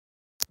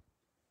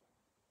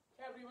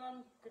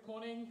everyone, good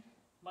morning.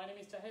 My name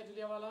is Taher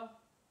Juliawala.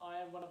 I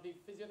am one of the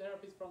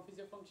physiotherapists from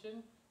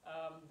PhysioFunction.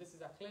 This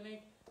is our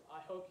clinic. I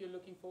hope you're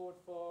looking forward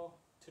for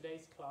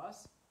today's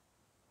class.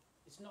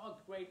 It's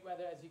not great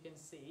weather as you can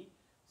see,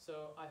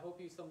 so I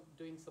hope you're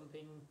doing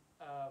something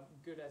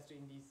good as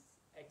doing these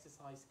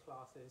exercise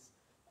classes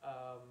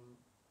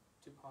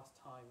to pass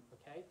time,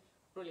 okay?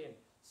 Brilliant.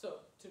 So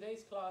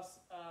today's class,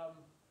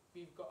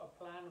 we've got a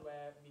plan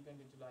where we're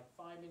going to do like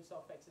 5 minutes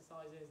of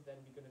exercises, then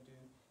we're going to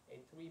do a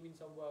 3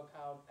 minutes of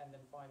workout, and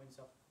then 5 minutes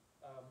of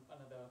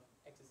another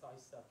exercise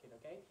circuit,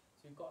 okay?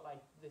 So you've got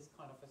like this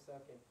kind of a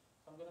circuit.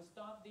 So I'm going to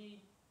start the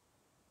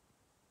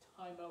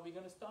timer. We're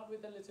going to start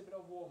with a little bit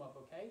of warm-up,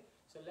 okay?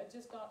 So let's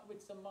just start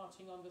with some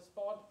marching on the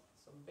spot,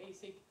 some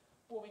basic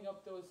warming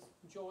up those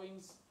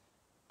joints.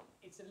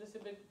 It's a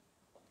little bit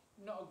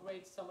not a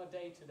great summer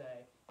day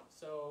today,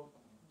 so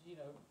you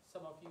know,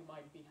 some of you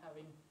might be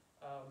having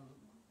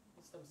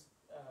some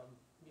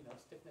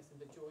stiffness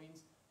in the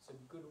joints. It's a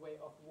good way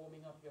of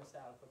warming up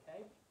yourself,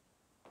 okay?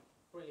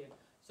 Brilliant.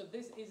 So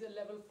this is a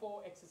level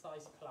 4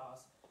 exercise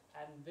class,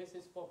 and this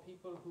is for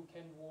people who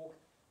can walk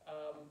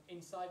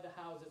inside the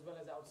house as well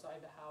as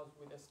outside the house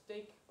with a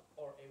stick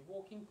or a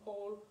walking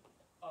pole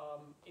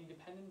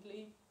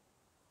independently.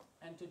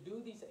 And to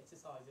do these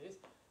exercises,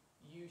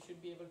 you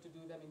should be able to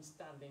do them in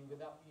standing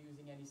without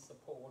using any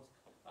support,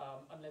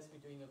 unless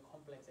we're doing a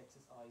complex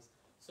exercise.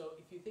 So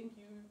if you think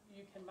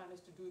you can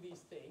manage to do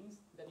these things,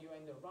 then you're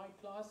in the right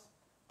class.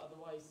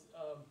 Otherwise,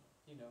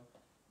 you know,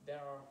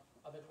 there are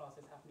other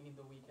classes happening in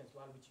the week as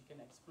well, which you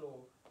can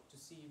explore to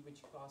see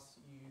which class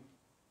you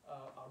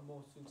are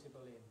more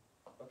suitable in.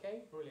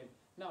 Okay, brilliant.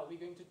 Now we're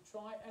going to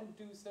try and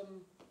do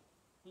some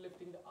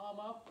lifting the arm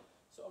up.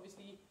 So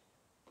obviously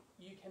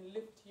you can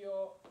lift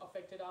your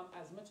affected arm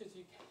as much as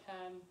you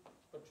can,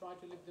 but try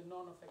to lift the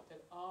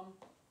non-affected arm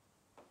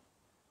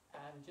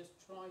and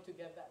just try to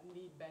get that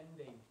knee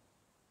bending.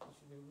 It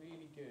should be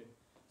really good.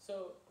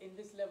 So in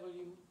this level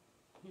you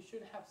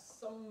should have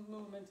some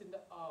movement in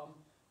the arm,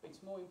 but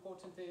it's more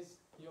important is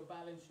your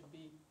balance should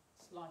be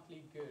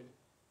slightly good.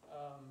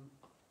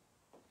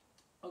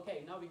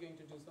 Okay, now we're going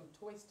to do some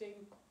twisting.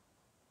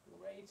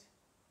 Great.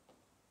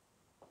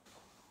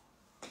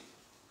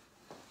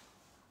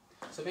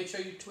 So make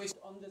sure you twist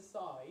on the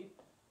side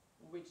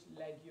which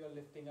leg you're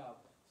lifting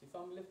up. So if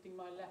I'm lifting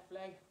my left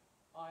leg,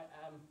 I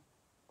am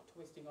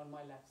twisting on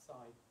my left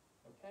side.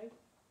 Okay?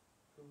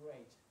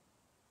 Great.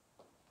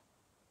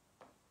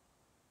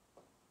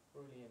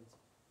 Brilliant.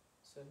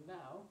 So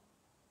now,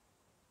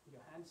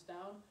 your hands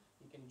down.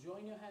 You can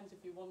join your hands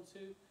if you want to,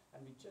 and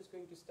we're just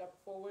going to step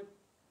forward,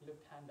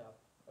 lift hand up.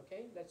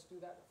 Okay? Let's do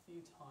that a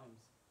few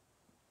times.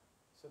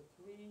 So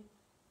 3,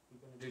 we're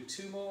going to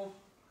do 2 more.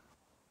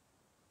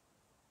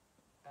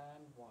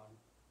 And 1.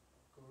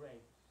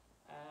 Great.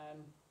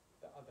 And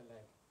the other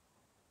leg.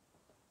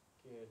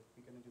 Good.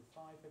 We're going to do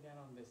 5 again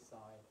on this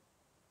side.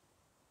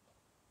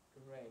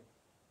 Great.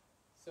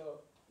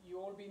 So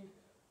you all been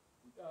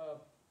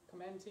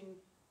commenting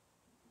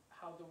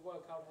how the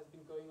workout has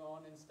been going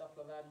on and stuff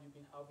like that.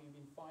 How you've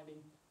been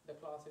finding the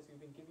classes. You've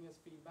been giving us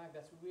feedback.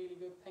 That's really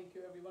good. Thank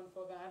you everyone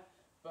for that.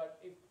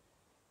 But if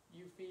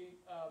you feel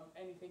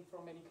anything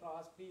from any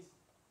class, please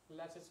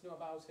let us know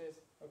about it.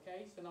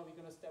 Okay. So now we're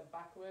going to step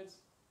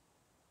backwards.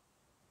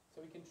 So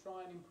we can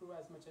try and improve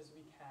as much as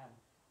we can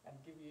and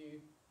give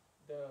you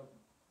the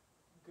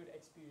good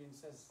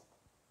experiences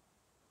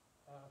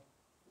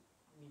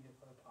needed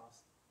for the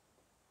class.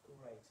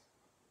 Great.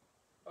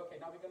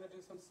 Okay, now we're going to do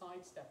some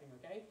side stepping,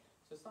 okay?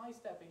 So side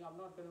stepping, I'm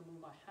not going to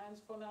move my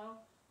hands for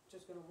now.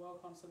 Just going to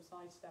work on some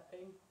side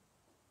stepping.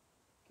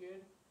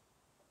 Good.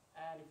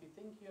 And if you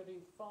think you're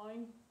doing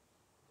fine,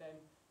 then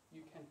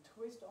you can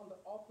twist on the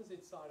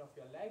opposite side of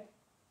your leg.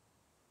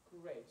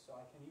 Great. So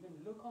I can even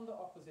look on the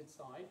opposite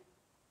side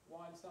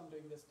whilst I'm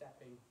doing the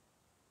stepping.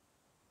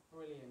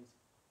 Brilliant.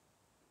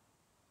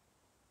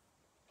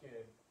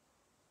 Good.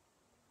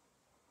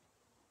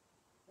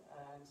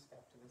 And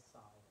step to the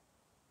side.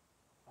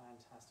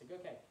 Fantastic.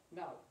 Okay,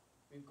 now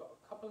we've got a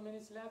couple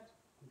minutes left.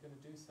 I'm going to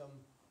do some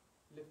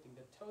lifting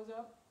the toes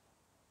up.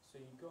 So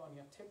you go on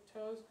your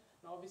tiptoes.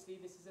 Now obviously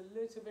this is a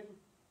little bit,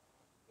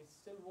 it's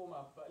still warm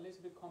up, but a little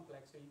bit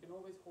complex. So you can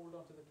always hold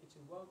on to the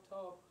kitchen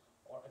worktop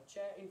or a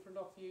chair in front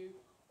of you,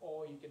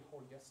 or you can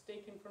hold your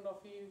stick in front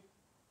of you.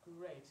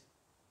 Great.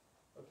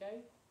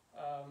 Okay.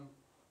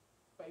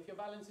 But if your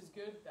balance is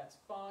good, that's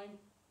fine.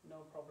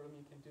 No problem.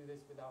 You can do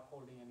this without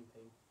holding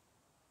anything.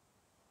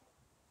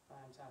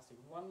 Fantastic.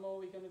 One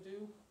more we're going to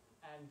do,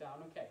 and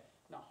down. Okay.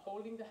 Now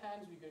holding the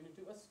hands, we're going to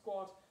do a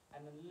squat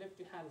and then lift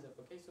your hands up.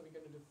 Okay. So we're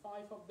going to do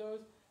 5 of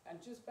those and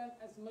just bend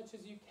as much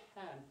as you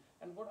can.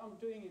 And what I'm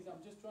doing is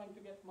I'm just trying to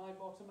get my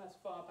bottom as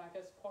far back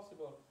as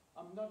possible.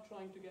 I'm not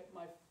trying to get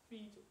my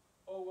feet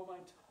over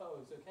my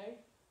toes. Okay.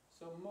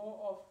 So more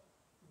of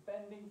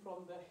bending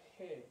from the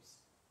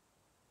hips.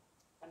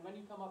 And when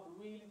you come up,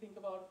 really think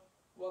about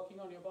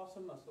working on your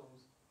bottom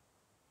muscles.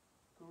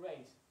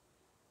 Great.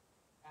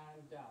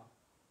 And down.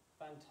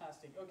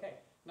 Fantastic. Okay,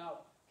 now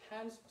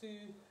hands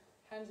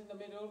in the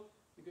middle.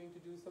 We're going to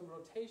do some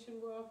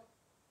rotation work.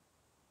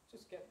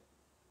 Just get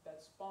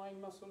that spine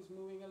muscles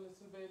moving a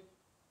little bit,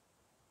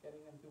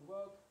 getting them to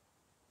work.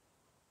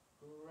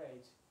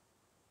 Great.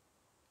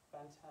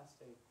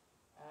 Fantastic.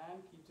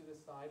 And keep to the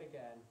side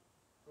again.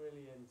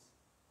 Brilliant.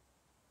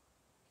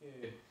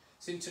 Good.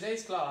 So in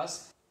today's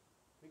class,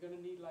 we're going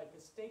to need like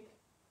a stick,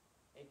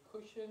 a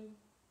cushion,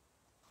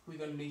 we're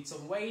going to need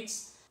some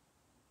weights.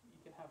 You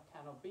can have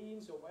can of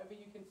beans or whatever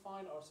you can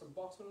find, or some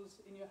bottles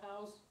in your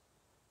house.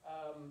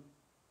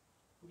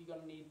 We're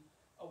going to need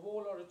a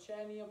wall or a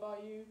chair nearby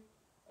you.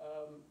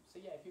 So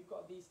yeah, if you've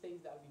got these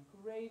things, that would be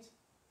great.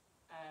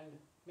 And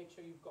make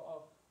sure you've got a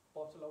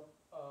bottle of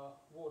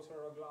water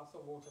or a glass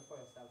of water for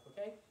yourself,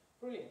 okay?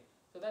 Brilliant.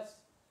 So that's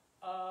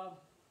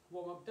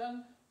warm-up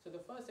done. So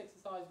the first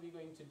exercise we're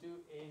going to do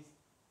is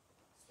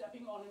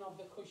stepping on and off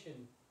the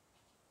cushion.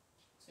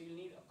 So you'll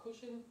need a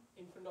cushion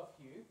in front of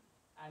you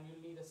and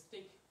you'll need a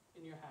stick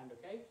in your hand,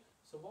 okay?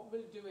 So what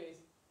we'll do is,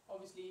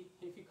 obviously,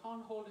 if you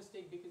can't hold a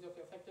stick because of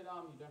your affected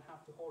arm, you don't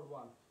have to hold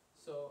one.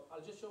 So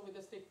I'll just show with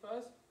the stick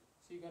first.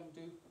 So you're going to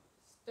do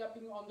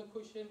stepping on the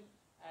cushion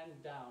and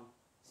down.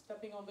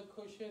 Stepping on the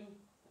cushion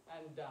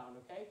and down,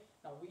 okay?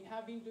 Now we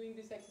have been doing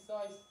this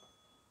exercise.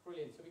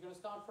 Brilliant. So we're going to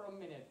start for a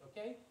minute,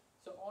 okay?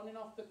 So on and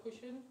off the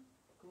cushion.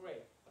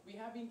 Great. We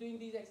have been doing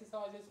these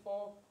exercises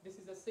for, this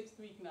is the 6th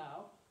week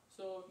now.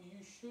 So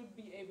you should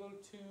be able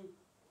to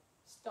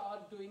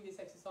start doing this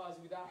exercise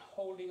without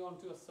holding on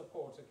to a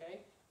support,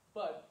 okay?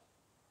 But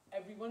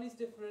everyone is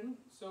different.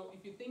 So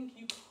if you think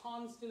you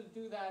can't still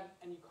do that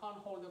and you can't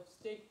hold a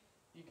stick,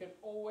 you can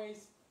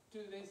always do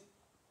this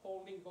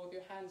holding both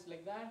your hands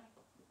like that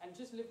and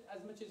just lift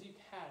as much as you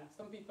can.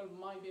 Some people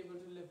might be able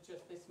to lift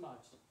just this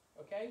much,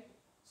 okay?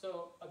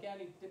 So again,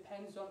 it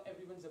depends on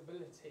everyone's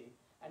ability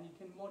and you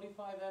can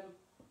modify them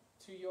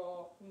to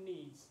your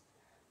needs.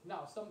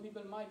 Now, some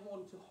people might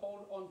want to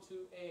hold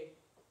onto a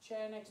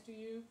chair next to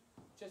you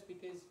just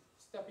because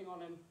stepping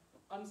on an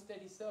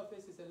unsteady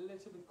surface is a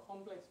little bit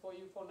complex for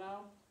you for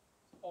now.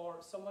 Or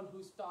someone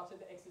who started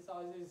the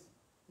exercises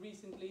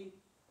recently,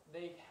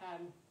 they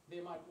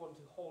might want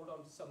to hold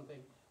on to something.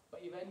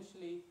 But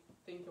eventually,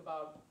 think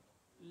about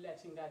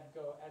letting that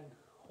go and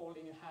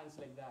holding your hands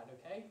like that,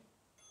 okay?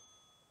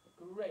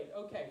 Great,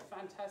 okay,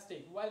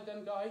 fantastic. Well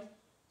done, guys.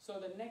 So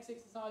the next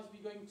exercise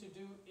we're going to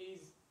do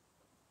is,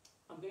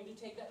 I'm going to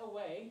take that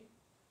away.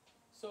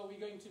 So we're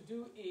going to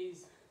do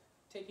is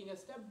taking a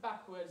step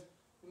backwards,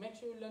 make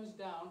sure you lunge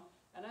down,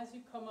 and as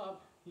you come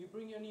up, you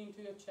bring your knee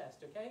into your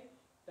chest, okay?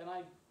 Then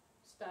I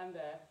stand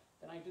there,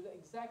 then I do the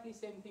exactly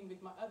same thing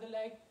with my other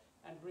leg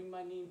and bring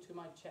my knee into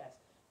my chest.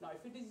 Now,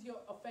 if it is your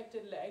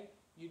affected leg,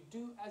 you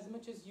do as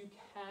much as you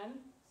can.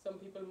 Some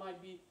people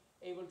might be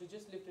able to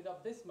just lift it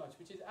up this much,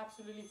 which is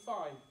absolutely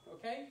fine,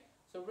 okay?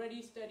 So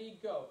ready, steady,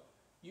 go.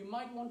 You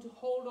might want to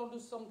hold on to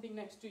something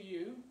next to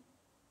you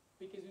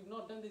because we've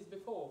not done this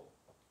before.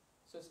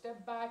 So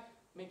step back,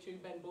 make sure you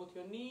bend both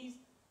your knees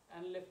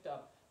and lift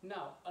up.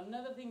 Now,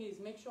 another thing is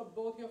make sure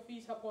both your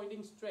feet are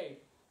pointing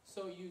straight.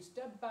 So you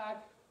step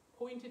back,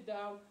 point it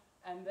down,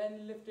 and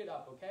then lift it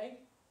up, okay?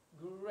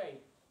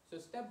 Great. So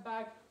step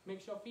back, make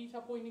sure feet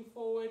are pointing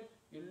forward,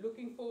 you're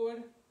looking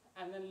forward,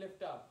 and then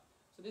lift up.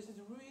 So this is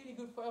really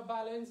good for your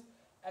balance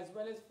as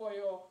well as for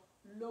your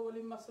lower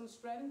limb muscle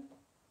strength.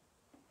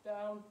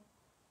 Down,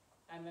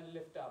 and then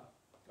lift up,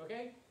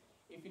 okay?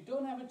 If you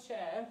don't have a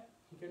chair,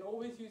 you can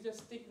always use a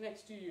stick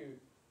next to you.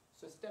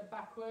 So step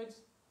backwards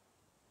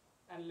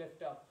and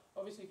lift up.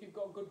 Obviously, if you've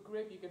got good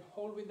grip, you can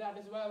hold with that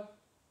as well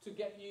to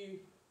get you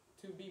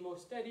to be more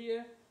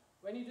steadier.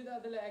 When you do the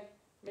other leg,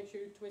 make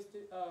sure you twist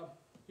it,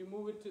 you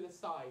move it to the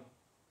side,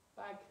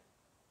 back,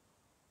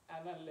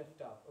 and then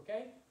lift up,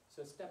 okay?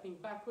 So stepping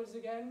backwards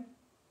again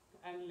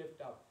and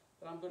lift up.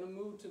 Then I'm going to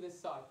move to this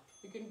side.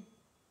 You can,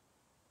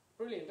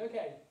 brilliant,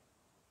 okay.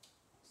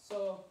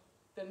 So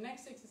the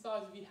next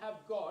exercise we have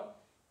got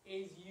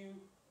is you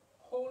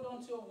hold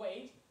onto a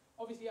weight.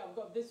 Obviously, I've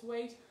got this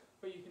weight,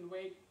 but you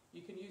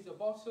can use a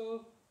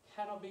bottle,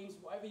 can of beans,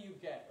 whatever you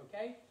get,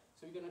 okay?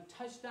 So you're going to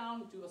touch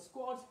down, do a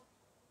squat,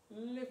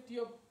 lift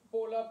your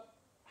ball up,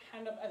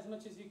 hand up as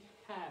much as you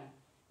can.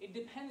 It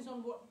depends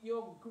on what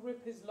your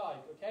grip is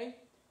like, okay?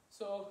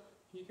 So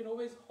you can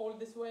always hold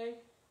this way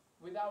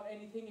without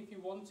anything if you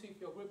want to,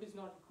 if your grip is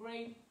not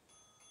great.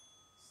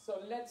 So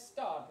let's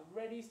start.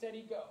 Ready,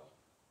 steady, go.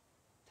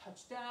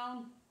 Touch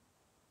down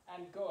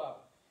and go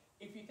up.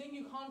 If you think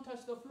you can't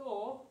touch the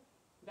floor,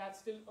 that's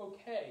still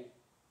okay.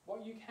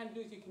 What you can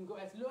do is you can go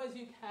as low as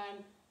you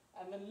can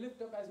and then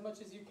lift up as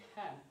much as you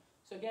can.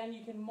 So again,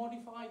 you can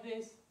modify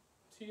this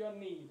to your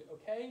need,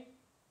 okay?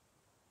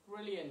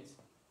 Brilliant.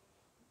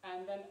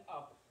 And then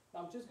up.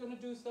 Now I'm just going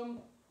to do some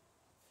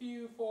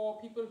few for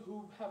people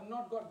who have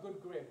not got good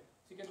grip.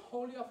 So you can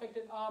hold your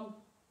affected arm,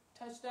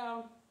 touch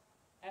down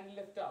and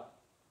lift up.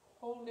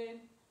 Hold in,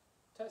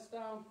 touch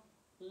down,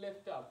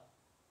 lift up.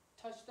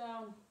 Touch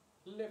down,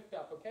 lift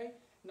up, okay?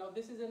 Now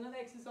this is another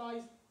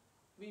exercise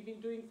we've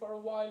been doing for a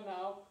while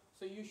now.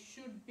 So you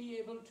should be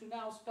able to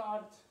now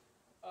start,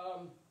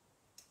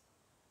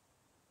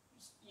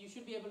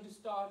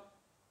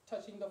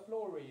 touching the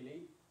floor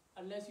really,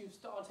 unless you've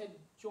started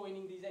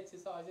joining these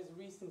exercises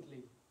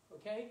recently.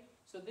 Okay,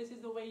 so this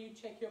is the way you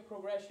check your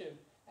progression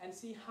and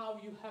see how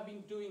you have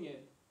been doing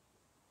it.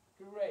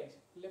 Great.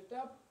 Lift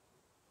up,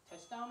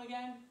 touch down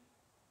again,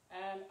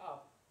 and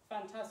up.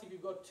 Fantastic.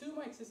 You've got 2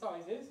 more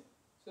exercises.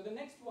 So the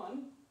next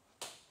one,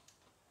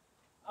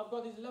 I've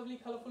got these lovely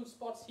colorful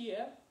spots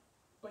here,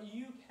 but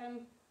you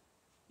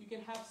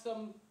can have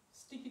some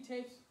sticky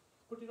tapes,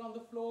 put it on the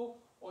floor,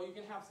 or you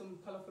can have some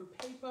colorful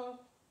paper,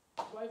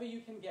 whatever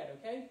you can get,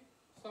 okay?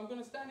 So I'm going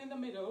to stand in the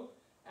middle,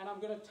 and I'm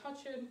going to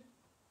touch it,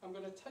 I'm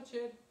going to touch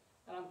it,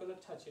 and I'm going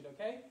to touch it,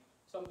 okay?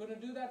 So I'm going to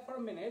do that for a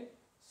minute.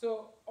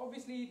 So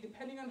obviously,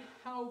 depending on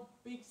how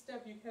big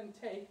step you can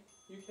take,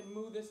 you can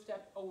move the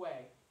step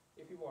away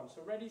if you want.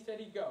 So ready,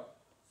 steady, go.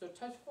 So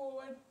touch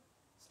forward,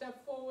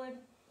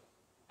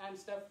 and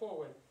step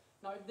forward.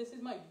 Now if this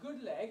is my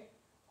good leg,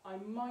 I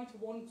might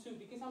want to,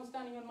 because I'm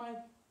standing on my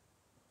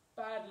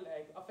bad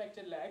leg,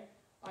 affected leg,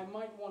 I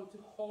might want to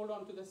hold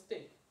on to the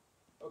stick,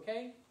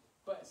 okay?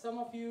 But some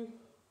of you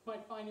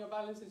might find your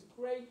balance is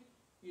great,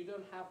 you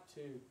don't have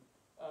to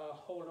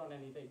hold on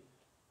anything.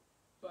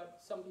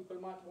 But some people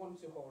might want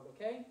to hold,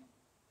 okay?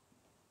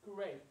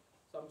 Great.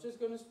 So I'm just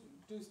going to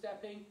do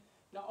stepping.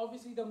 Now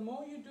obviously the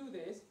more you do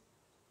this,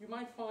 you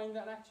might find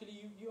that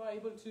actually you are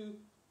able to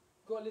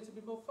go a little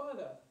bit more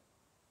further.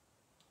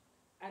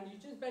 And you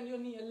just bend your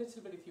knee a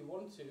little bit if you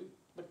want to,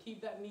 but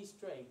keep that knee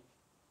straight,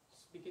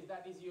 because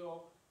that is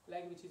your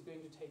leg which is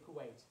going to take a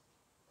weight.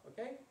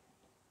 Okay?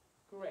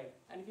 Great.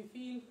 And if you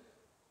feel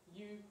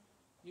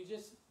you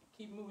just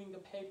keep moving the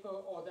paper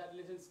or that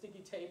little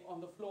sticky tape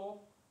on the floor.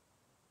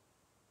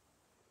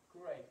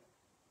 Great.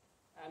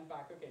 And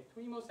back. Okay,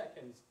 3 more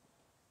seconds.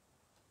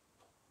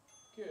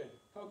 Good.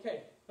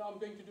 Okay, now I'm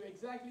going to do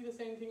exactly the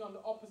same thing on the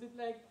opposite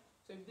leg.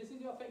 So if this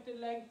is your affected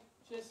leg,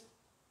 just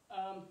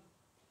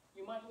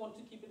you might want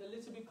to keep it a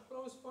little bit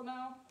close for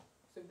now.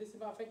 So if this is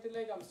my affected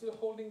leg, I'm still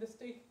holding the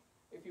stick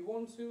if you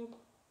want to,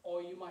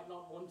 or you might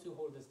not want to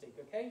hold the stick,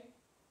 okay?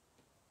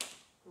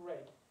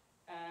 Great.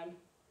 And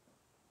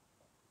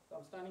so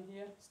I'm standing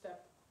here,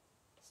 step,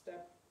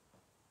 step,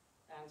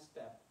 and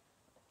step.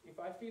 If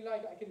I feel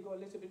like I can go a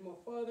little bit more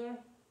further,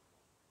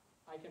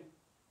 I can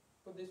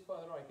put this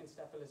further, or I can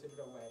step a little bit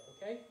away,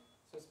 okay?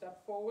 So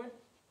step forward,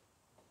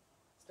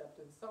 step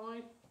to the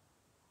side,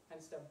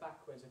 and step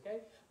backwards,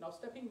 okay? Now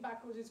stepping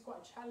backwards is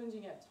quite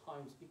challenging at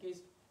times,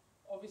 because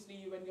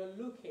obviously when you're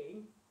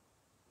looking,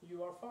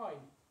 you are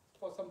fine.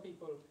 For some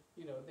people,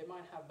 you know, they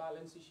might have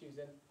balance issues,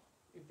 and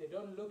if they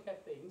don't look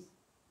at things,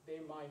 they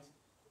might,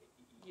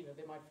 you know,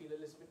 they might feel a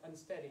little bit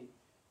unsteady.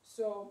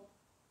 So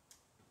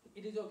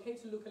it is okay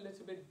to look a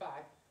little bit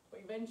back, but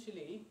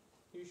eventually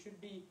you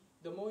should be,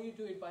 the more you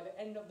do it, by the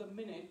end of the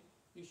minute,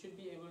 you should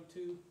be able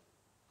to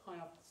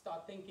kind of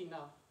start thinking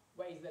now,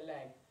 where is the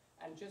leg?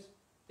 And just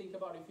think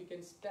about if you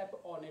can step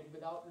on it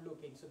without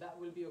looking. So that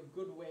will be a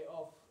good way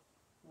of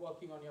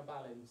working on your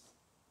balance.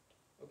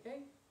 Okay?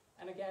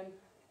 And again,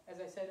 as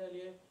I said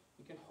earlier,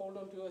 you can hold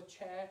on to a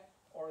chair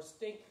or a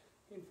stick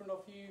in front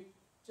of you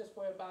just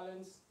for your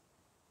balance.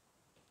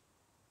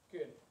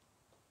 Good.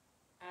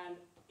 And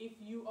if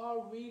you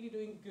are really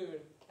doing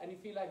good and you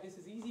feel like this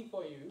is easy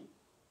for you,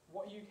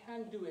 what you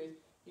can do is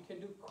you can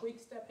do quick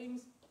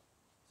steppings.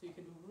 So you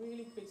can do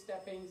really quick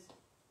steppings.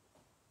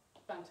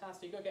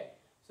 Fantastic. Okay,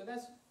 so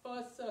that's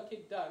first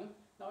circuit done.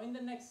 Now in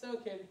the next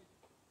circuit,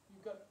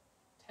 you've got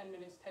 10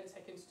 minutes, 10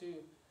 seconds to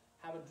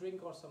have a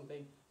drink or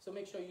something. So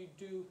make sure you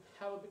do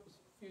have a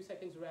few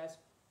seconds rest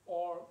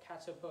or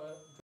catch up a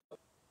drink.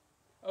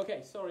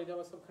 Okay, sorry, there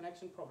was some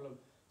connection problem.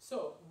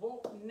 So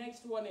what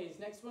next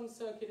one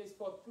circuit is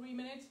for 3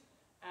 minutes,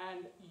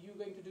 and you're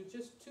going to do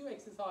just 2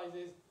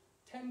 exercises,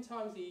 10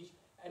 times each,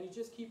 and you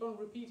just keep on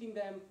repeating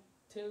them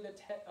till the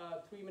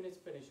 3 minutes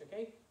finish,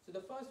 okay? So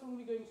the first one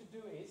we're going to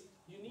do is,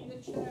 you need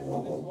a chair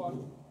for this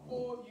one,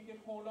 or you can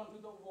hold on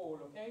to the wall,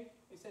 okay?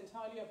 It's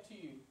entirely up to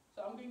you.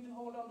 So I'm going to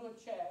hold on to a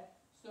chair.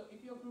 So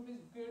if your group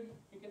is good,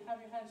 you can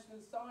have your hands to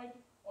the side,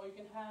 or you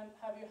can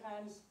have your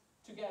hands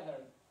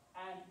together,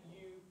 and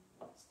you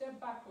step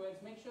backwards.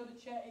 Make sure the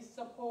chair is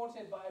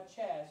supported by a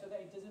chair so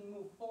that it doesn't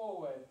move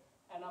forward.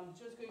 And I'm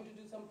just going to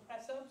do some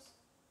press-ups.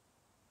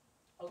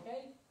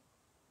 Okay?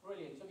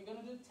 Brilliant. So we're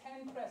going to do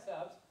 10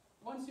 press-ups.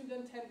 Once you've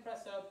done 10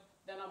 press-ups,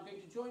 then I'm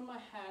going to join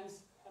my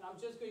hands, and I'm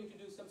just going to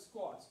do some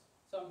squats.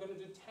 So I'm going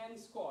to do 10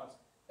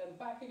 squats. Then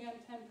back again,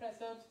 10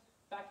 press-ups.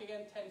 Back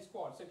again, 10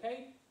 squats.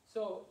 Okay?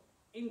 So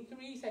in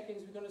 3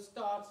 seconds, we're going to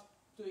start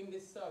doing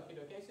this circuit.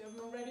 Okay? So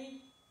everyone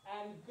ready?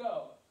 And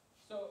go.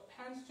 So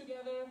hands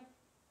together.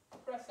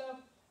 Press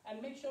up,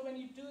 and make sure when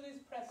you do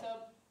this press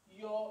up,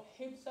 your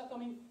hips are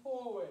coming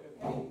forward,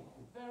 okay?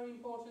 Very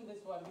important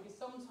this one, because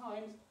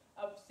sometimes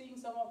I've seen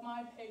some of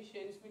my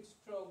patients with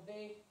stroke,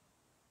 they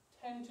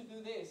tend to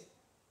do this,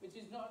 which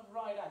is not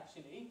right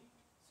actually.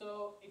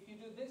 So if you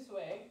do this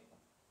way,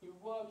 you're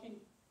working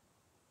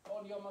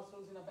on your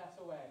muscles in a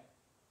better way.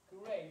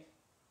 Great.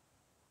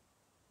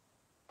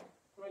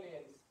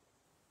 Brilliant.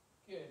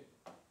 Good.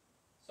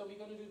 So we're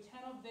going to do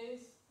 10 of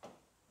this.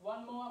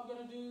 One more I'm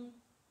going to do.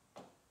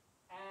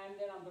 And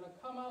then I'm going to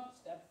come up,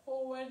 step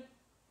forward,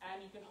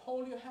 and you can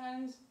hold your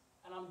hands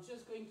and I'm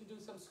just going to do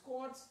some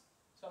squats.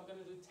 So I'm going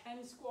to do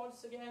 10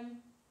 squats again.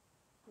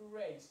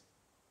 Great.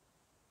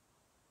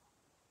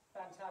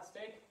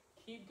 Fantastic.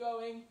 Keep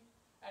going,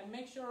 and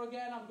make sure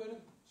again, I'm going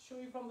to show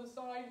you from the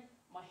side,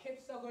 my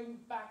hips are going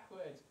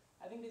backwards.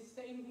 I think the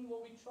same thing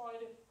what we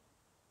tried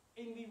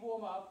in the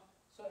warm-up.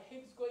 So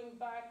hips going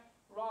back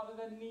rather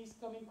than knees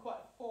coming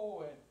quite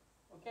forward.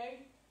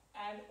 Okay?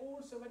 And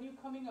also when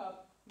you're coming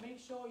up, make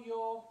sure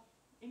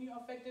in your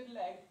affected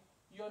leg,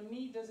 your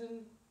knee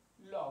doesn't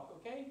lock.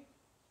 Okay?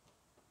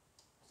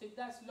 So if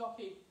that's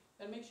locking,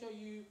 then make sure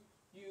you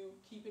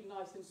keep it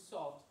nice and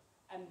soft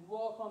and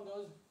work on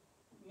those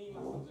knee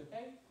muscles.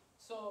 Okay?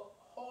 So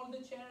hold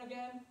the chair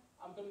again.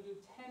 I'm going to do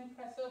 10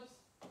 press-ups.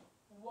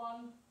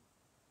 1,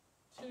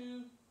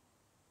 2,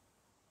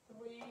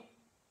 3,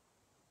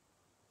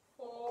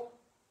 4.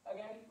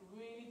 Again,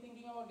 really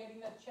thinking about getting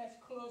that chest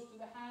close to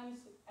the hands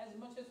as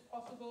much as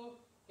possible.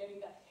 Getting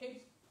that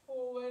hips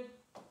forward.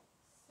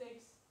 6,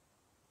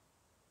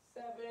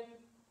 7,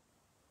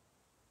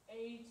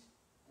 8.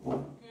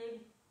 Good.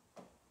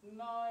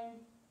 9.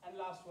 And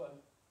last one.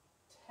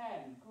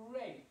 10.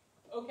 Great.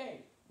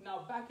 Okay.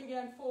 Now back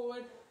again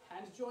forward.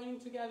 Hands joining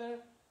together.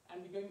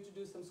 And we're going to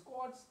do some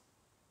squats.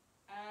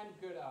 And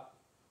good up.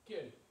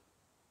 Good.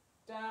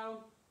 Down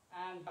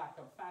and back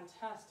up.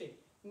 Fantastic.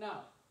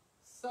 Now,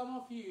 some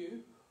of you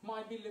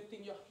might be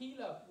lifting your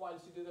heel up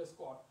whilst you do the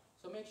squat.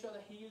 So make sure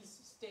the heels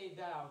stay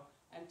down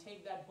and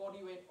take that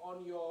body weight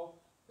on your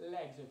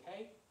legs,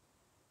 okay?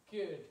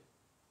 Good.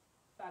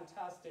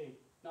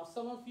 Fantastic. Now,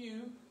 some of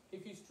you,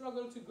 if you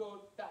struggle to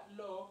go that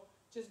low,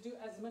 just do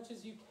as much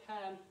as you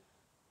can.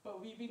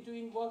 But we've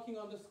been working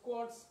on the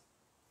squats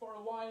for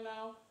a while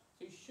now.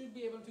 So you should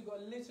be able to go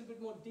a little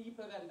bit more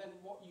deeper than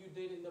what you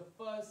did in the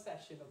first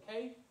session,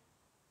 okay?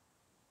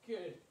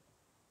 Good.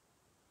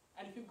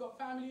 And if you've got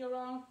family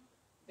around,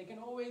 they can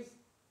always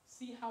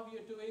see how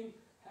you're doing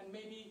and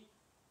maybe,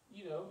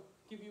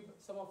 give you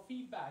some more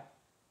feedback.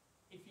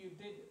 If you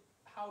did,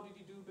 how did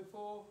you do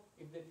before?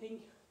 If they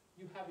think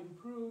you have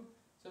improved,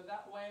 so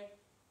that way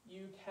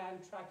you can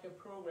track your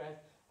progress.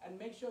 And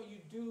make sure you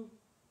do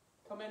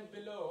comment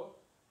below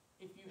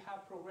if you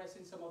have progressed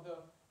in some of the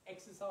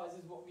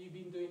exercises what we've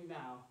been doing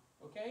now.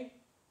 Okay?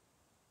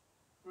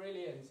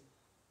 Brilliant.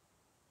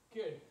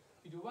 Good.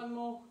 We do one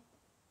more.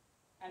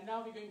 And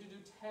now we're going to do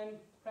 10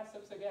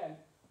 press-ups again.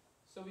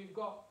 So we've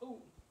got 3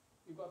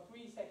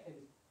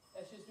 seconds.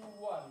 Let's just do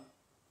 1.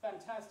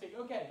 Fantastic.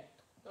 Okay.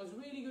 That was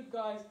really good,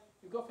 guys.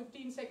 We've got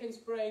 15 seconds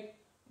break.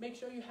 Make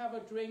sure you have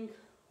a drink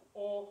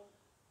or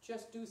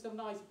just do some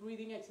nice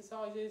breathing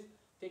exercises.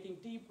 Taking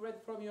deep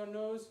breath from your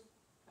nose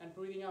and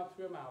breathing out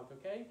through your mouth.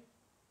 Okay?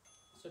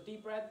 So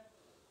deep breath.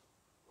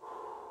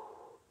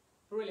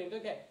 Brilliant.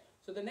 Okay.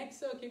 So the next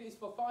circuit is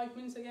for 5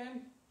 minutes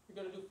again. We're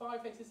going to do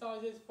 5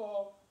 exercises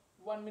for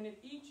 1 minute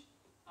each.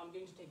 I'm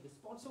going to take the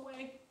spots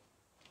away.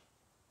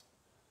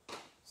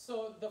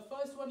 So the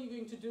first one you're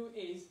going to do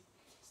is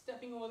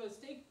stepping over the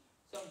stick.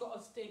 So I've got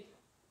a stick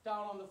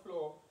down on the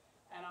floor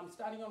and I'm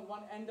standing on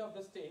one end of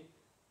the stick.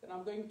 Then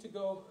I'm going to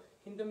go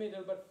in the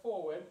middle but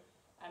forward,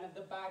 and at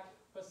the back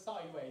but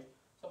sideways.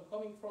 So I'm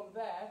coming from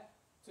there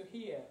to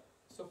here.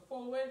 So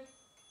forward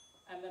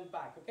and then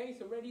back. Okay,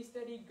 so ready,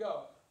 steady,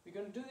 go. We're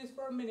going to do this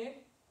for a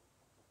minute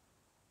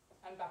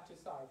and back to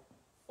side.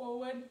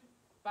 Forward,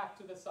 back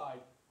to the side.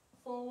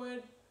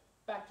 Forward,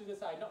 back to the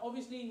side. Now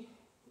obviously,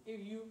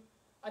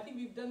 I think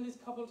we've done this a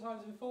couple of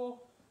times before,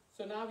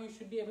 so now you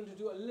should be able to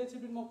do a little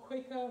bit more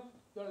quicker.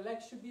 Your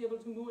legs should be able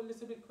to move a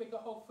little bit quicker,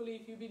 hopefully,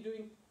 if you've been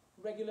doing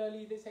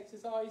regularly this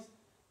exercise.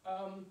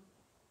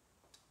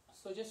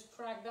 So just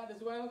track that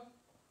as well.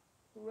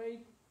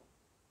 Great.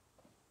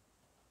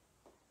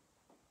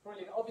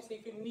 Brilliant. Obviously,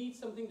 if you need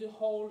something to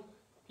hold,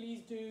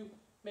 please do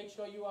make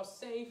sure you are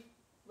safe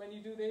when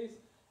you do this.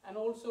 And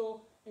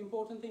also,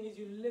 important thing is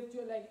you lift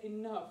your leg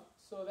enough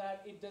so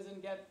that it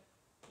doesn't get,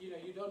 you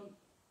don't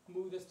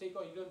move the stick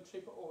or you don't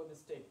trip over the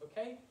stick,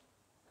 okay?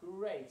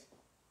 Great.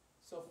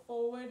 So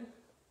forward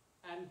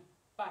and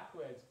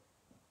backwards.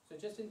 So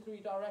just in 3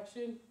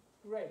 directions.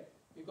 Great.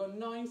 We've got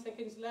 9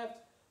 seconds left.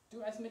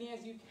 Do as many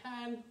as you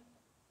can.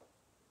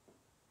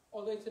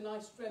 Although it's a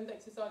nice strength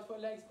exercise for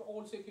legs, but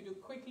also if you do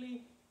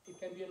quickly, it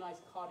can be a nice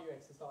cardio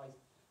exercise.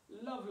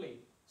 Lovely.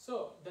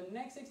 So the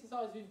next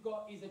exercise we've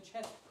got is a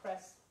chest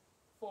press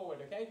forward,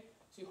 okay?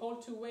 So you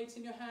hold 2 weights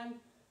in your hand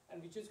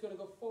and we're just going to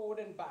go forward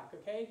and back,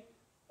 okay?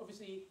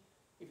 Obviously,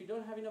 if you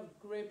don't have enough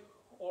grip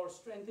or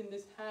strength in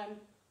this hand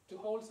to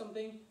hold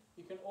something,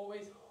 you can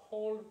always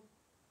hold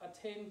a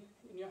tin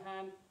in your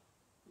hand,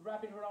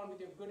 wrap it around with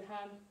your good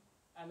hand,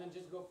 and then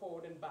just go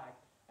forward and back.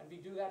 And we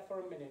do that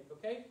for a minute,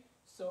 okay?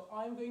 So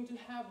I'm going to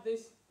have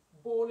this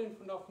ball in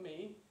front of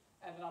me,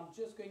 and then I'm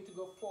just going to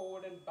go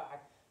forward and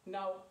back.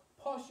 Now,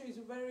 posture is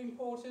very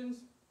important.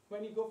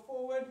 When you go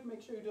forward,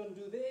 make sure you don't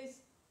do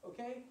this,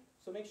 okay?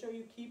 So make sure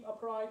you keep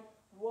upright,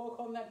 work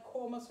on that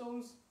core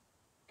muscles,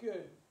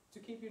 good, to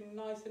keep you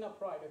nice and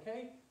upright,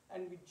 okay?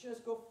 And we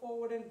just go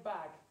forward and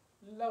back.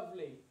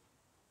 Lovely.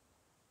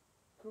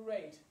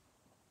 Great.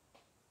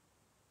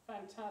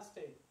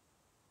 Fantastic.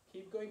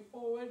 Keep going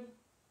forward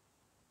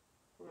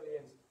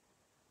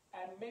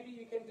maybe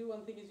you can do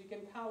one thing is you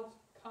can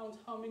count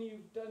how many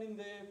you've done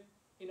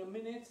in a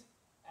minute,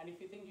 and if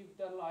you think you've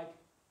done like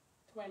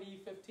 20,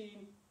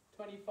 15,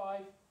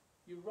 25,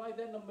 you write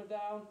that number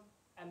down,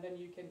 and then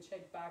you can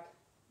check back.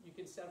 You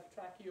can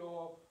self-track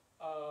your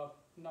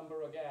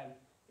number again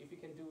if you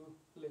can do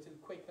a little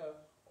quicker,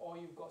 or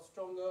you've got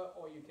stronger,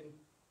 or you can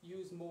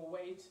use more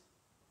weight.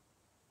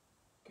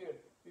 Good.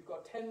 We've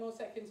got 10 more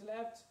seconds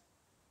left.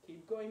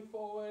 Keep going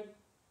forward.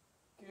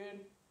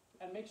 Good.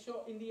 And make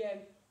sure in the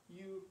end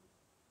you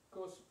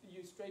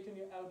straighten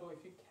your elbow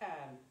if you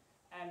can.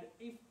 And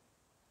if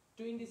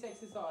doing this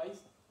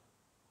exercise,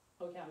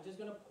 okay, I'm just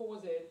going to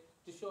pause it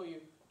to show you.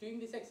 Doing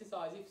this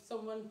exercise, if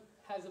someone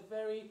has a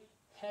very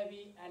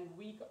heavy and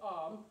weak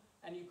arm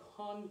and you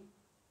can't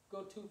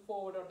go too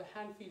forward, or the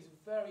hand feels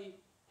very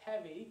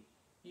heavy,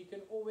 you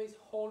can always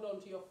hold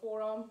on to your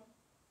forearm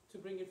to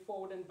bring it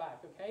forward and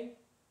back, okay?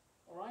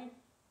 Alright?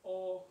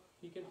 Or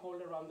you can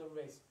hold around the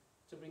wrist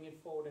to bring it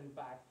forward and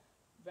back,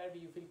 wherever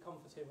you feel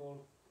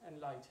comfortable and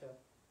lighter.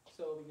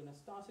 So we're going to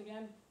start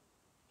again.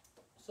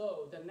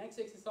 So the next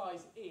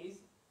exercise is,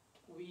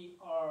 we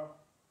are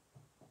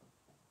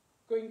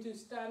going to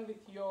stand with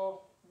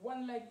your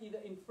one leg either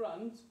in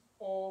front,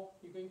 or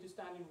you're going to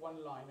stand in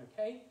one line,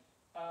 okay?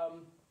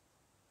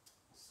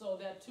 So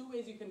there are two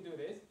ways you can do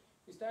this.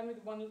 You stand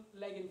with one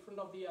leg in front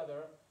of the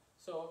other.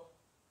 So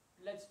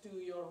let's do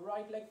your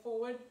right leg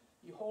forward.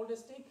 You hold a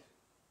stick,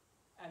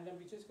 and then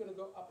we're just going to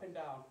go up and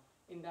down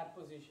in that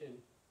position,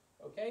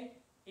 okay?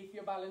 If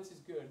your balance is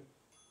good.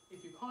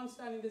 If you can't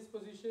stand in this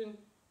position,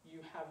 you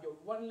have your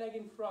one leg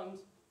in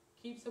front,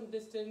 keep some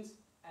distance,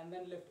 and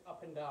then lift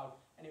up and down.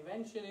 And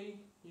eventually,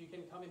 you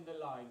can come in the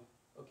line,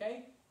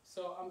 okay?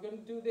 So I'm going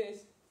to do this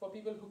for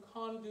people who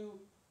can't do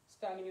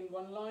standing in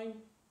one line,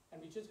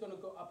 and we're just going to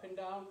go up and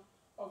down.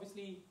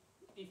 Obviously,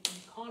 if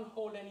you can't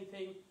hold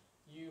anything,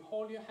 you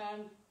hold your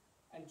hand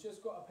and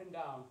just go up and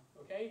down,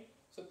 okay?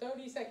 So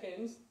 30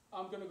 seconds,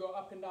 I'm going to go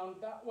up and down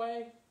that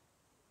way.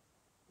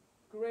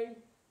 Great.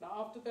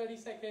 Now after 30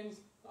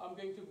 seconds, I'm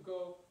going to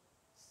go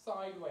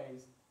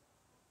sideways.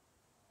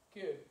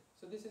 Good.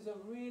 So this is a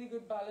really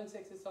good balance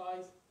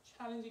exercise,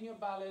 challenging your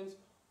balance.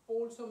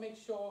 Also make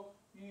sure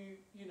you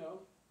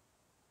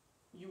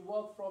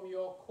work from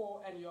your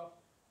core and your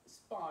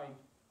spine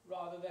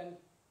rather than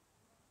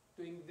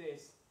doing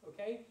this,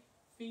 okay?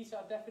 Feet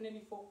are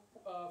definitely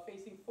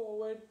facing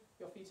forward.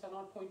 Your feet are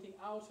not pointing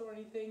out or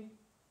anything.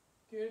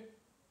 Good.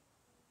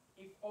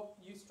 If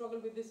you struggle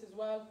with this as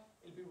well,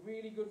 it'll be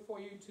really good for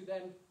you to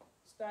then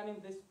stand in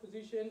this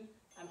position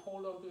and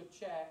hold on to a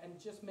chair and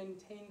just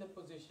maintain the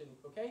position,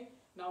 okay?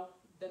 Now,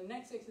 the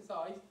next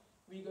exercise,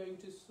 we're going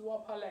to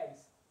swap our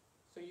legs.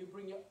 So you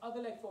bring your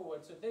other leg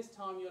forward. So this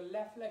time, your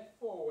left leg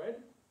forward.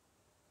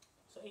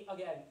 So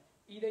again,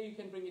 either you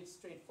can bring it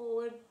straight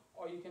forward,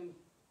 or you can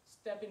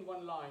step in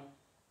one line,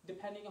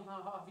 depending on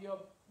how your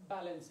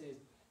balance is.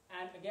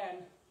 And again,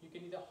 you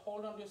can either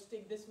hold on to your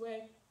stick this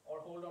way, or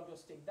hold on to your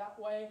stick that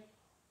way,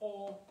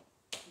 or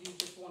you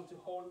just want to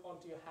hold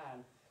onto your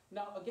hand.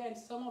 Now again,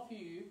 some of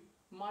you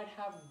might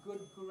have good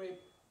grip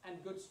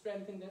and good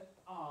strength in the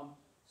arm.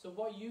 So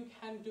what you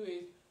can do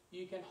is,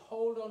 you can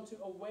hold on to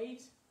a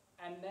weight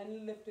and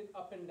then lift it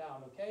up and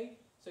down, okay?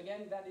 So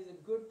again, that is a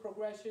good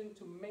progression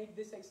to make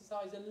this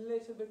exercise a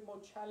little bit more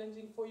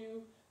challenging for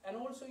you. And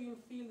also you'll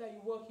feel that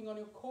you're working on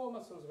your core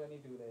muscles when you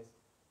do this,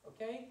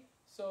 okay?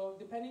 So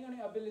depending on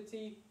your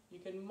ability, you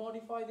can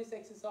modify this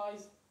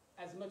exercise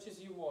as much as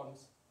you want.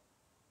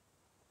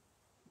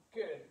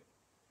 Good.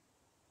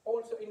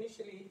 Also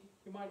initially,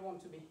 you might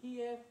want to be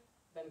here,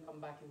 then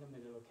come back in the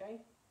middle,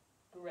 okay?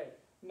 Great.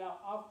 Now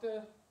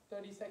after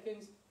 30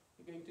 seconds,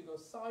 you're going to go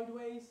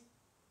sideways.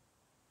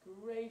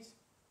 Great.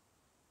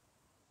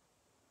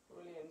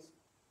 Brilliant.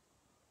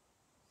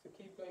 So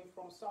keep going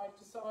from side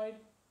to side.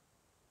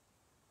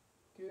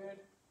 Good.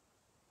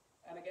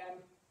 And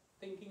again,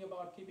 thinking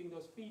about keeping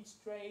those feet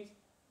straight,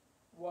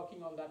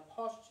 working on that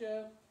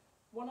posture.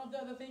 One of the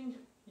other things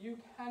you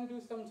can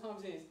do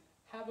sometimes is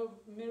have a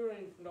mirror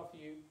in front of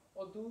you,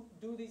 or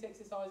do these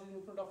exercises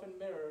in front of a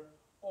mirror,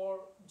 or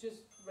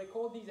just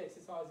record these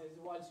exercises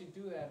whilst you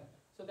do them,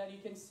 so that you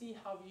can see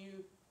how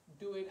you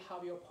do it,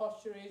 how your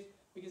posture is,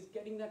 because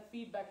getting that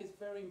feedback is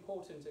very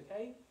important,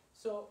 okay?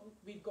 So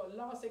we've got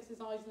last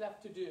exercise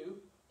left to do,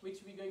 which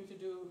we're going to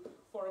do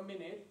for a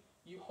minute.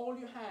 You hold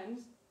your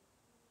hands,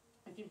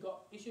 if you've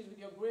got issues with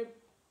your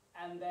grip,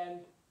 and then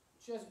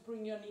just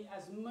bring your knee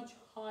as much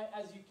high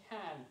as you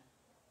can,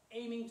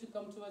 aiming to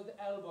come towards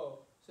the elbow.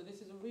 So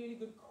this is a really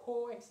good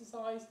core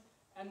exercise,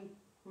 and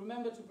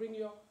remember to bring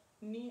your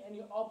knee and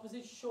your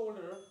opposite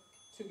shoulder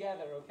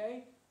together,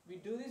 okay? We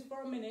do this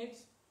for a minute,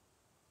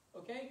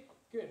 okay?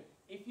 Good.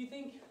 If you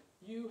think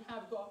you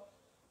have got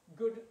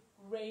good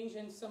range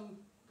and some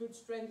good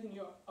strength in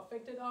your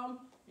affected arm,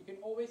 you can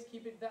always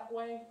keep it that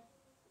way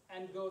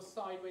and go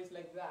sideways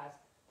like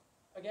that.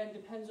 Again,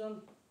 depends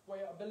on where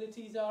your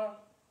abilities are.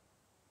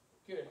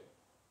 Good.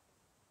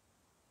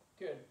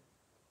 Good.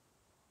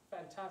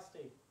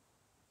 Fantastic.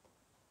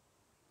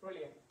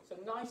 Brilliant. So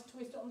nice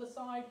twist on the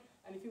side,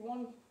 and if you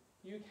want,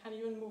 you can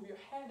even move your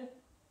head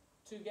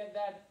to get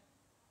that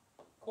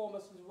core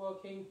muscles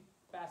working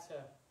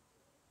better.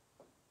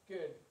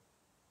 Good.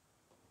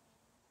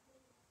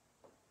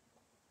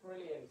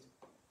 Brilliant.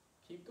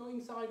 Keep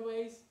going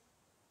sideways.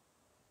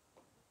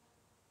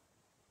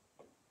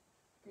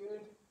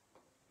 Good.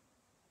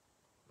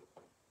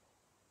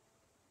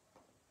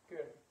 Good.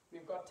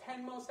 We've got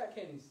 10 more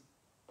seconds.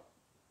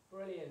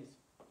 Brilliant.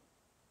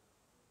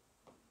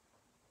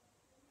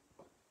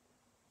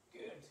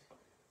 Good.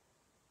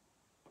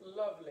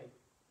 Lovely.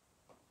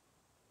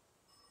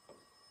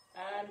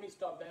 And we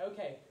stop there.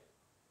 Okay.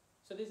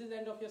 So this is the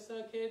end of your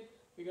circuit.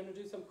 We're going to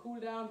do some cool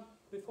down.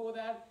 Before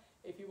that,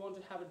 if you want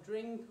to have a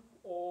drink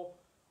or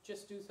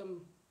just do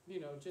some,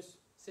 just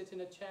sit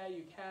in a chair,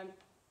 you can.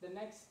 The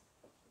next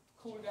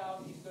cool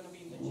down is going to be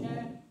in the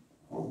chair,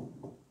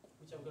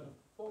 which I'm going to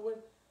forward.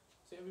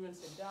 So everyone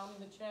sit down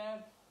in the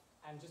chair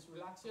and just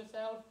relax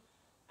yourself.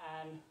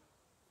 And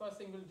first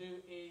thing we'll do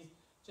is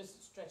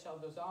just stretch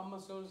out those arm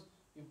muscles.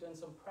 You've done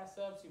some press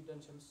ups, you've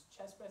done some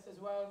chest press as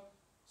well.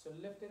 So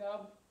lift it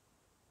up.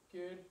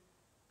 Good.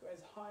 Go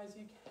as high as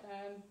you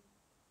can.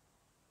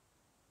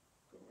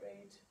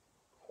 Great.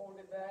 Hold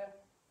it there.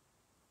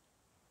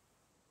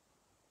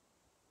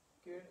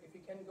 Good. If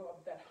you can go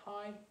up that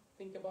high,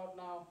 think about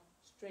now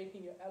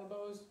straightening your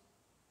elbows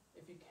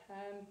if you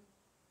can.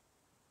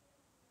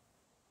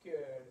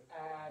 Good.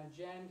 And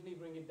gently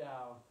bring it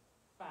down.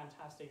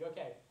 Fantastic.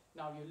 Okay.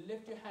 Now you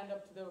lift your hand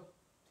up to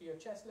your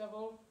chest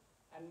level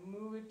and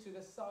move it to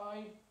the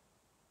side.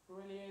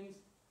 Brilliant.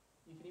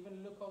 You can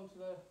even look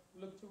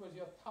towards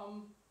your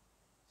thumb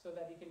so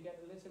that you can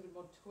get a little bit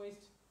more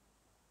twist.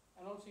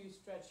 And also you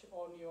stretch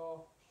on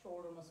your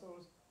shoulder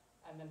muscles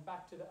and then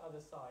back to the other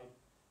side.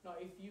 Now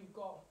if you've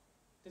got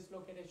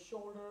dislocated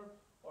shoulder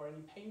or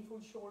any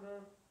painful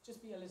shoulder,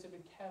 just be a little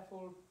bit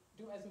careful.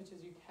 Do as much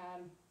as you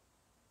can,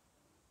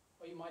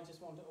 or you might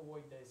just want to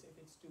avoid this if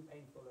it's too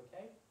painful,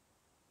 okay?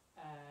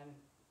 And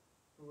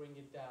bring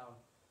it down.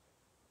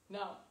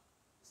 Now,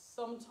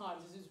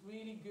 sometimes this is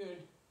really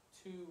good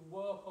to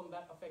work on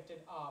that affected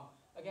arm.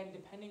 Again,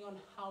 depending on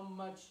how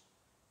much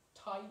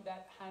tight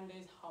that hand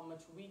is, how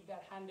much weak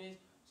that hand is.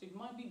 So it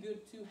might be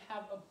good to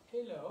have a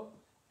pillow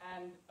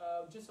and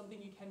just something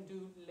you can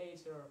do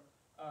later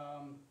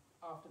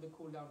after the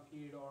cool down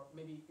period or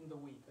maybe in the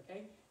week,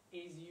 okay?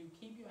 Is you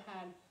keep your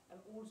hand and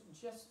also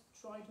just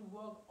try to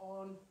work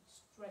on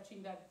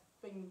stretching that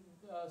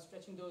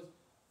stretching those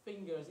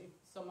fingers. If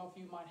some of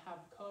you might have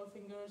curl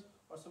fingers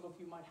or some of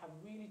you might have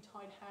really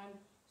tight hand,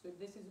 so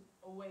this is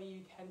a way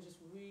you can just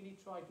really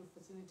try to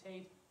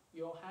facilitate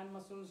your hand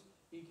muscles.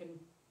 You can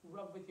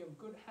rub with your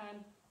good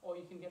hand, or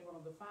you can get one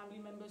of the family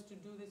members to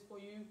do this for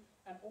you.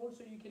 And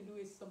also you can do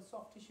is some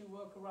soft tissue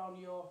work around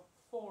your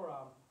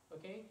forearm,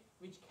 okay,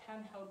 which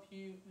can help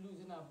you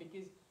loosen up,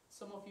 because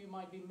some of you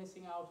might be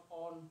missing out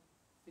on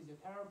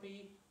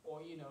physiotherapy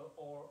or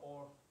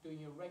or doing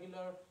your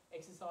regular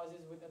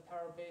exercises with a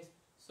therapist.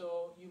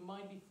 So you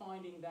might be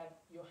finding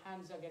that your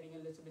hands are getting a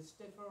little bit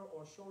stiffer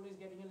or shoulders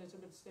getting a little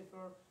bit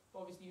stiffer.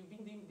 Obviously you've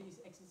been doing these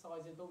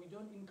exercises, but we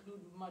don't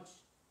include much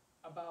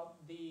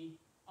about the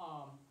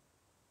arm.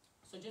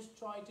 So just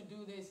try to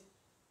do this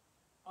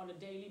on a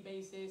daily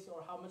basis,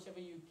 or how much ever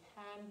you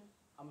can,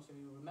 how much ever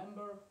you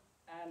remember.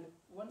 And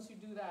once you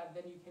do that,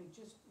 then you can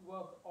just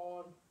work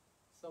on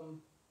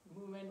some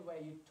movement where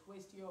you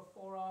twist your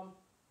forearm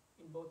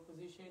in both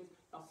positions.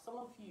 Now some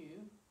of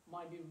you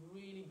might be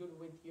really good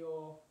with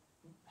your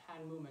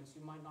hand movements.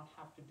 You might not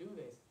have to do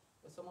this,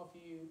 but some of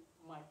you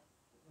might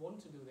want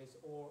to do this,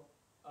 or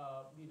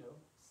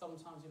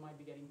sometimes you might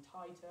be getting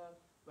tighter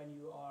when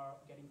you are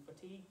getting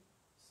fatigued.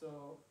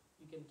 So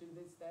you can do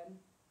this then.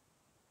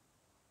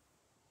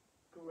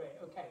 Great.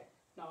 Okay.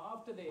 Now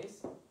after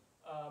this,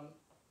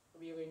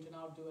 we are going to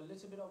now do a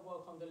little bit of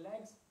work on the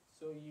legs.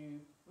 So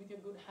you, with your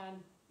good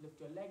hand, lift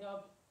your leg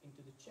up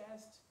into the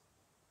chest.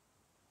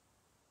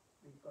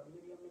 We've got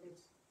maybe a minute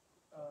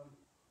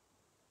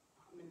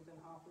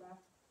and a half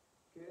left.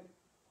 Good.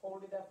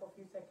 Hold it there for a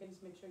few seconds.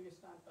 Make sure you're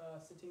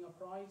sitting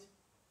upright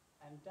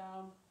and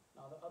down.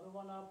 Now the other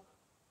one up.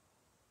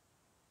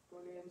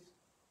 Brilliant.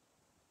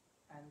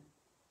 And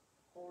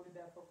hold it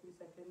there for a few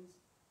seconds.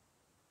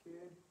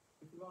 Good.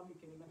 If you want, you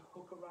can even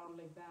hook around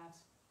like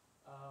that,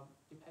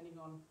 depending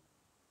on,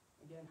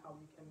 again, how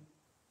you can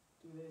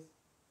do this,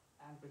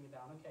 and bring it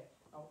down. Okay,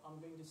 now I'm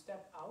going to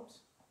step out.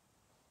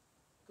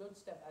 Good.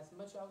 Step as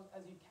much out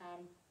as you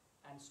can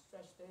and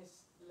stretch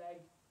this leg.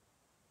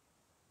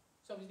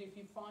 So obviously if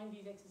you find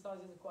these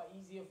exercises are quite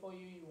easier for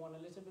you, you want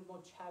a little bit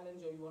more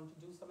challenge, or you want to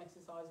do some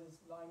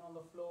exercises lying on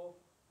the floor,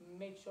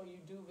 make sure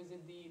you do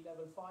visit the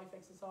level 5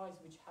 exercise,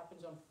 which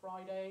happens on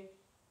Friday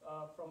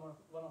from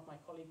one of my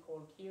colleagues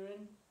called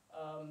Kieran.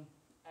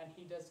 And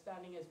he does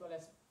standing as well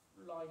as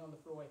lying on the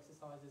floor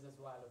exercises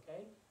as well,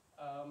 okay?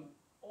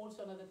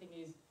 Also another thing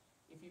is,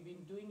 if you've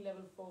been doing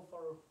level 4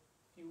 for a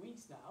few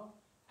weeks now,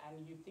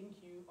 and you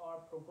think you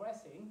are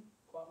progressing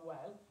quite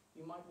well,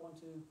 you might want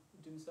to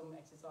do some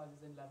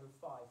exercises in level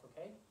 5,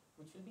 okay?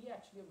 Which will be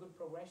actually a good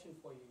progression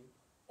for you.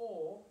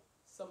 Or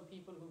some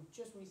people who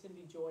just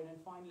recently joined and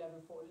find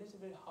level 4 a little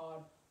bit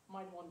hard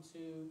might want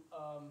to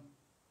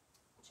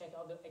check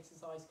out the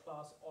exercise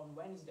class on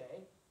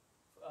Wednesday,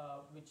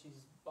 which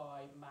is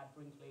by Matt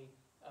Brinkley,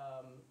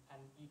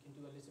 and you can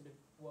do a little bit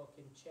work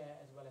in chair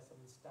as well as some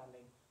in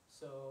standing.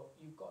 So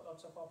you've got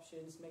lots of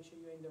options. Make sure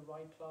you're in the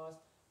right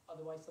class.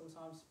 Otherwise,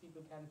 sometimes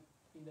people can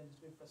feel a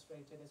little bit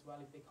frustrated as well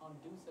if they can't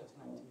do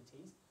certain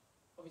activities.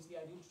 Obviously,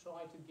 I do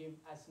try to give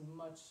as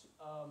much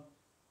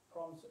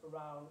prompts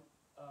around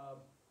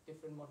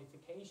different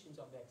modifications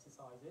of the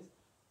exercises,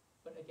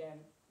 but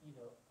again, you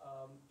know,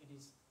 it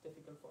is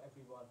difficult for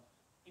everyone.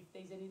 If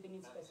there's anything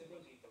in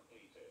specific,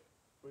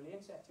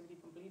 brilliant, so activity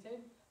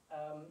completed.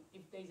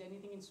 If there's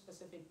anything in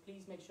specific,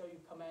 please make sure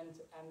you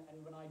comment,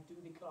 and when I do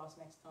the class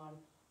next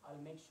time, I'll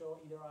make sure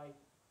either I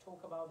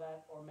talk about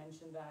that or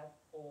mention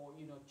that, or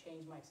you know,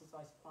 change my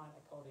exercise plan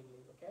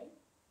accordingly. Okay,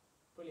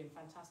 brilliant,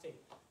 fantastic.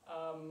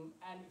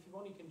 And if you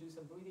want, you can do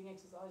some breathing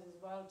exercise as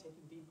well,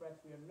 taking deep breath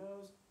through your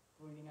nose,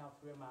 breathing out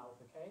through your mouth.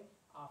 Okay,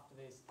 after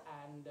this,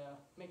 and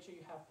make sure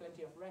you have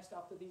plenty of rest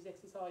after these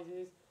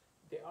exercises.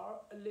 They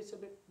are a little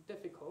bit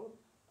difficult,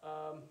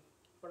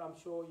 but I'm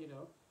sure, you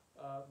know,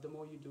 the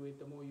more you do it,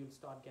 the more you'll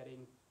start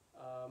getting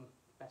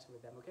better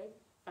with them. Okay,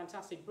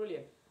 fantastic,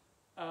 brilliant.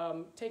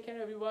 Take care,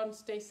 everyone.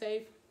 Stay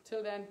safe.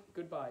 Till then,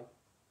 goodbye.